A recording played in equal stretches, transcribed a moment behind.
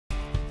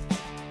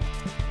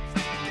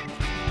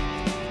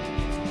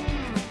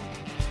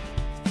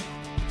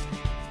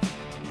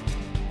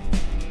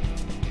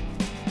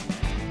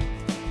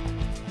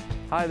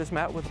Hi, this is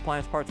Matt with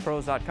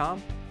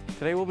AppliancePartsPros.com.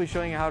 Today we'll be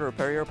showing you how to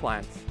repair your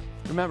appliance.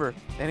 Remember,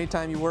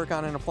 anytime you work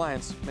on an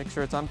appliance, make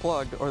sure it's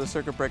unplugged or the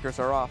circuit breakers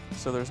are off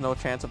so there's no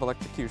chance of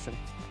electrocution.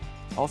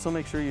 Also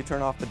make sure you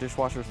turn off the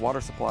dishwasher's water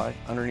supply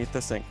underneath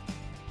the sink.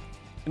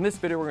 In this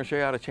video we're going to show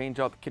you how to change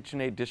out the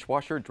KitchenAid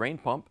dishwasher drain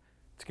pump.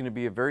 It's going to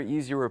be a very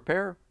easy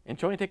repair and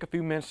should only take a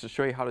few minutes to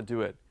show you how to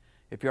do it.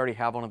 If you already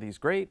have one of these,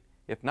 great.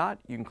 If not,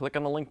 you can click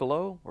on the link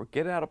below or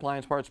get it at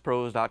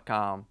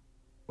AppliancePartsPros.com.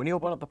 When you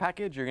open up the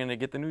package, you're going to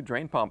get the new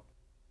drain pump.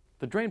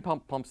 The drain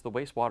pump pumps the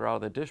wastewater out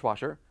of the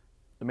dishwasher.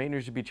 The main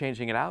reason you'd be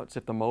changing it out is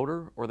if the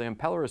motor or the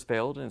impeller has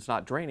failed and it's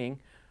not draining,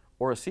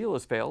 or a seal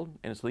has failed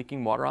and it's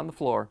leaking water on the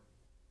floor.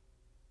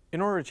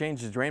 In order to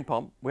change the drain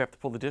pump, we have to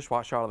pull the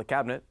dishwasher out of the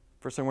cabinet.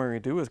 First thing we're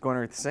going to do is go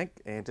underneath the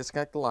sink and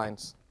disconnect the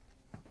lines.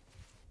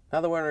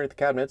 Now that we're underneath the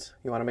cabinets,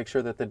 you want to make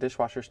sure that the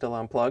dishwasher is still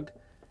unplugged,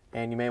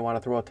 and you may want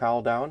to throw a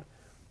towel down.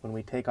 When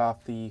we take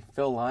off the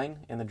fill line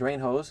and the drain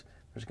hose,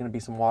 there's going to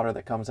be some water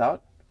that comes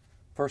out.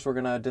 First, we're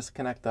going to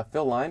disconnect the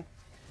fill line.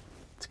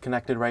 It's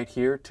connected right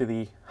here to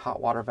the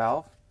hot water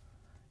valve.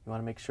 You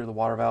want to make sure the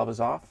water valve is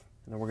off.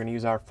 And then we're going to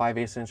use our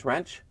 5/8"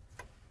 wrench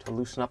to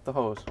loosen up the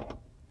hose.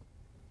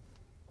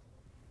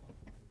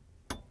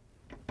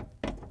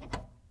 Once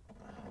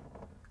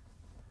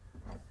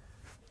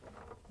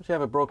you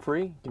have it broke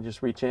free, you can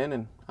just reach in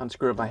and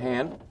unscrew it by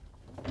hand.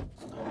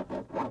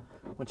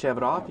 Once you have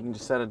it off, you can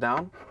just set it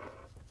down,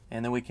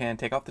 and then we can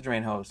take off the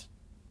drain hose.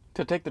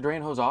 To take the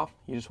drain hose off,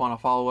 you just want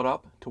to follow it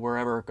up to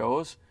wherever it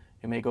goes.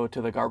 It may go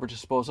to the garbage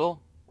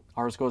disposal.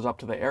 Ours goes up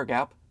to the air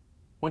gap.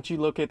 Once you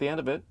locate the end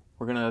of it,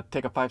 we're going to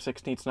take a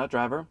 5/16 nut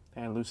driver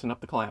and loosen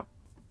up the clamp.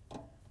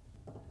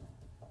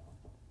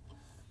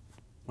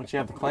 Once you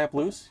have the clamp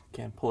loose, you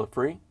can pull it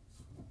free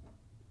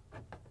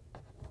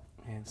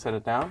and set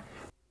it down.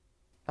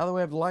 Now that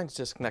we have the lines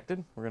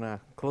disconnected, we're going to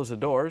close the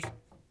doors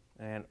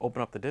and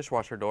open up the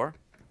dishwasher door.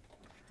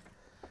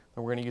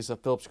 Then we're going to use a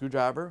Phillips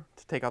screwdriver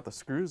to take out the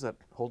screws that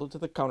hold it to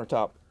the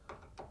countertop.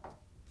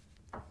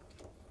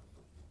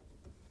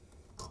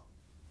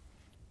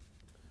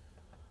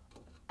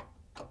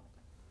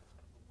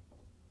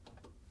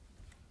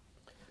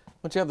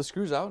 Once you have the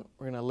screws out,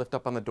 we're going to lift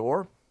up on the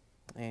door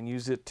and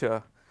use it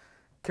to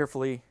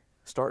carefully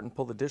start and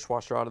pull the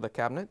dishwasher out of the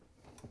cabinet.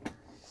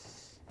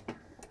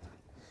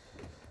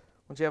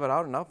 Once you have it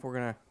out enough, we're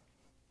going to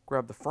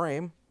grab the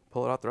frame,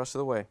 pull it out the rest of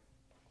the way.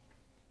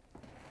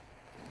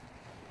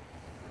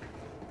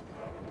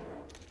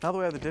 Now that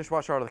we have the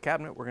dishwasher out of the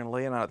cabinet, we're going to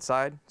lay it on its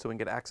side so we can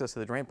get access to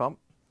the drain pump.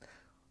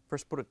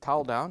 First, put a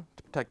towel down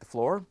to protect the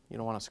floor. You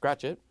don't want to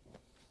scratch it.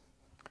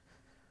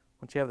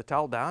 Once you have the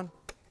towel down,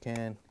 you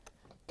can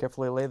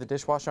carefully lay the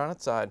dishwasher on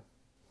its side.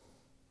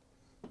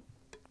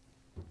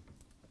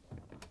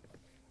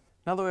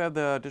 Now that we have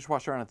the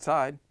dishwasher on its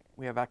side,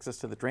 we have access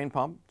to the drain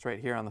pump. It's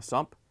right here on the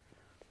sump.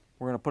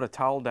 We're going to put a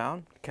towel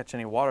down to catch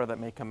any water that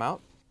may come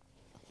out.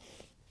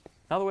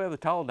 Now that we have the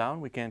towel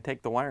down, we can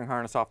take the wiring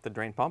harness off the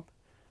drain pump.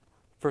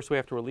 First, we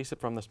have to release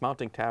it from this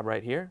mounting tab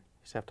right here.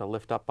 You just have to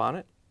lift up on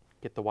it,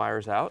 get the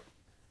wires out.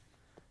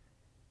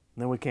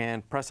 And then we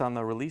can press on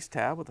the release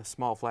tab with a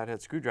small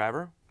flathead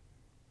screwdriver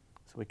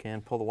so we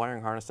can pull the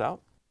wiring harness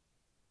out.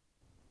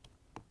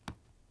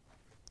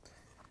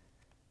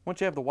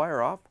 Once you have the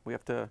wire off, we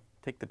have to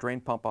take the drain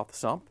pump off the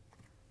sump.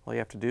 All you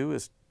have to do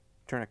is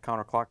turn it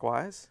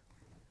counterclockwise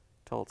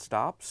until it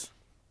stops,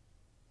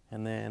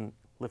 and then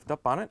lift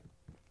up on it.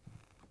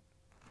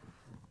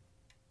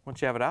 Once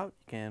you have it out,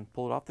 you can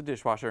pull it off the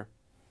dishwasher.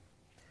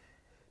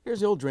 Here's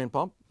the old drain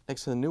pump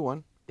next to the new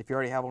one. If you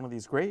already have one of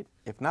these, great.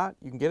 If not,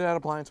 you can get it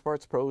at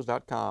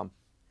AppliancePartsPros.com.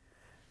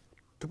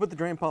 To put the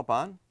drain pump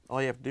on, all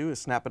you have to do is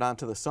snap it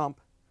onto the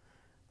sump.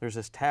 There's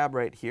this tab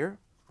right here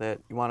that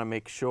you want to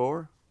make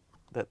sure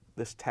that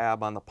this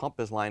tab on the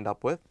pump is lined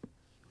up with.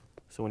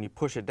 So when you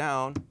push it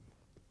down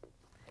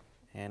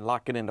and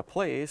lock it into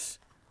place,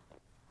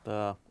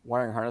 the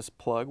wiring harness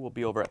plug will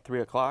be over at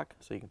 3 o'clock,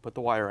 so you can put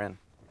the wire in.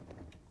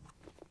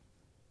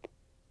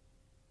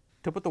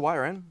 To put the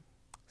wire in, you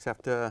just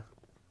have to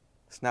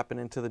snap it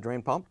into the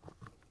drain pump.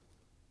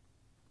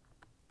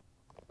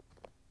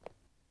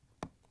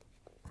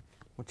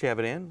 Once you have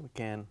it in, we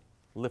can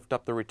lift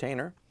up the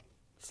retainer,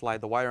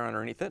 slide the wire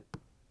underneath it.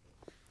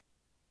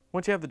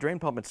 Once you have the drain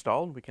pump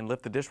installed, we can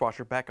lift the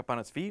dishwasher back up on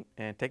its feet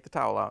and take the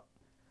towel out.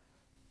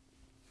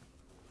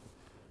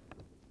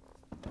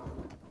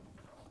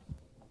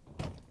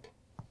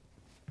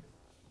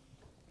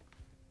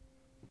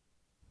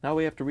 Now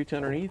we have to reach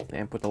underneath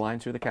and put the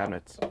lines through the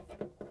cabinets.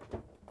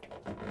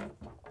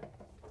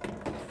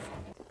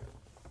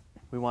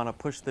 We want to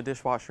push the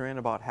dishwasher in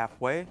about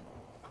halfway.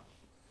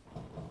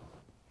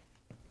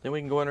 Then we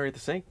can go underneath the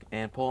sink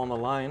and pull on the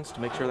lines to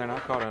make sure they're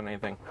not caught on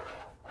anything.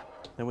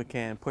 Then we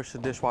can push the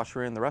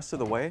dishwasher in the rest of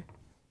the way.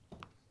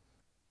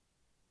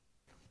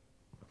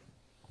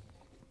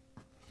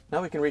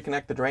 Now we can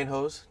reconnect the drain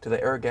hose to the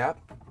air gap.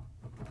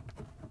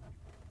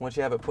 Once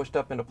you have it pushed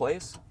up into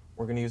place,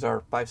 we're going to use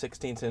our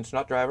 5/16"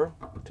 nut driver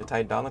to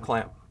tighten down the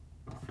clamp.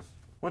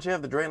 Once you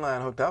have the drain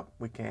line hooked up,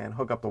 we can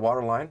hook up the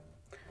water line.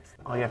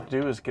 All you have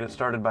to do is get it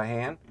started by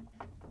hand.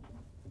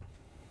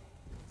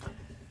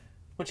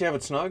 Once you have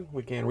it snug,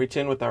 we can reach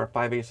in with our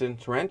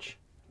 5/8" wrench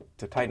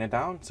to tighten it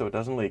down so it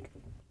doesn't leak.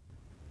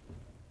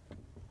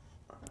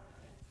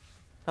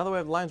 Now that we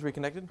have the lines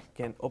reconnected, you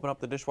can open up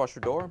the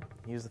dishwasher door,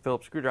 use the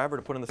Phillips screwdriver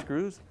to put in the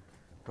screws,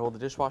 and hold the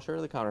dishwasher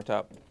to the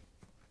countertop.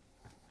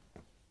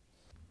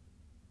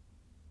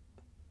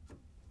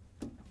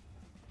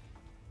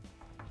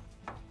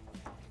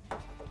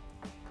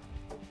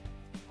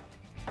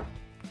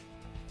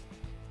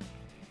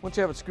 Once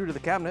you have it screwed to the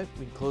cabinet,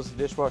 we can close the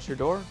dishwasher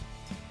door.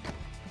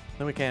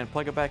 Then we can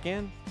plug it back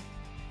in,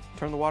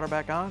 turn the water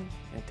back on,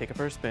 and take it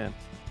for a spin.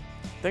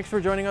 Thanks for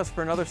joining us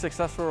for another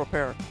successful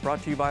repair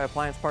brought to you by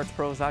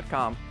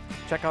AppliancePartsPros.com.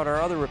 Check out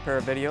our other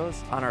repair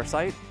videos on our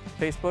site,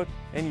 Facebook,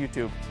 and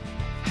YouTube.